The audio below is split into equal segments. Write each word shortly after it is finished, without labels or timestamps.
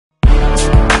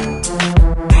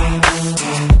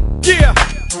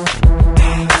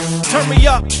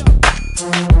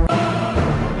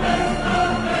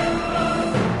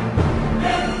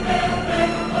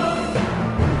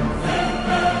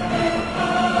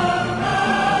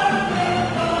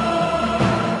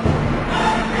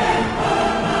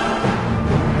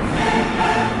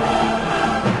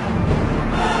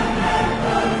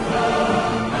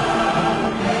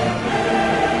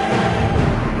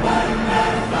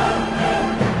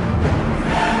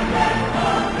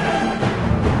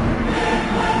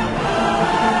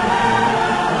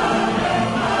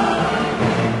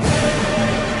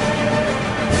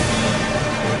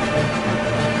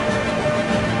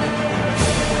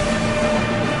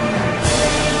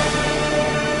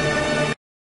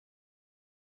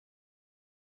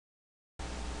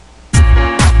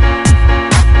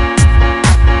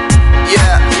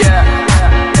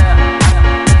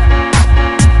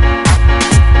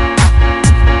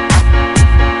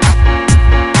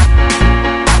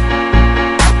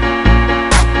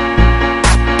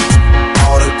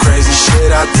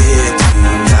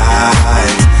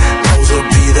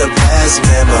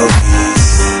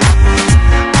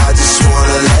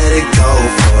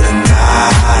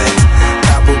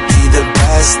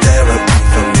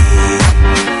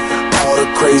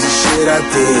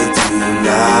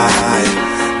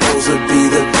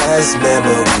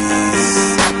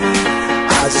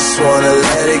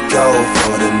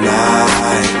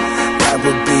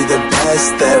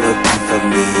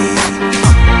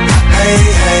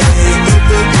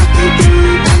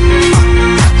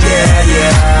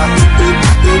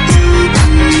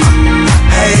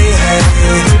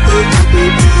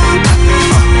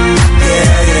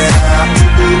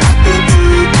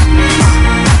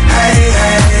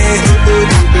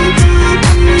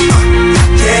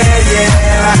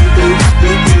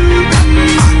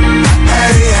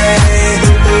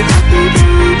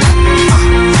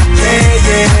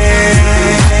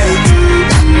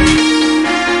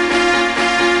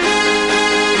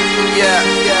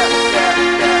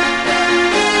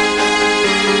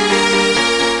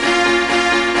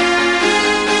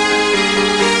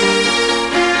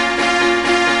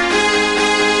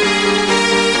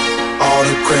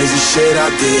Shit I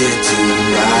did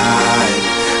tonight,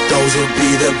 those will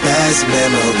be the best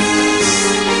memories.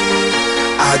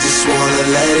 I just wanna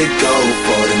let it go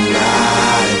for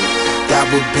tonight.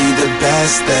 That would be the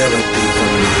best therapy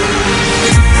for me.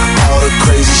 All the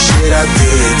crazy shit I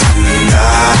did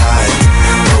tonight,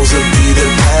 those will be the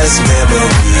best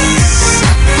memories.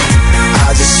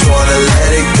 I just wanna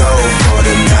let it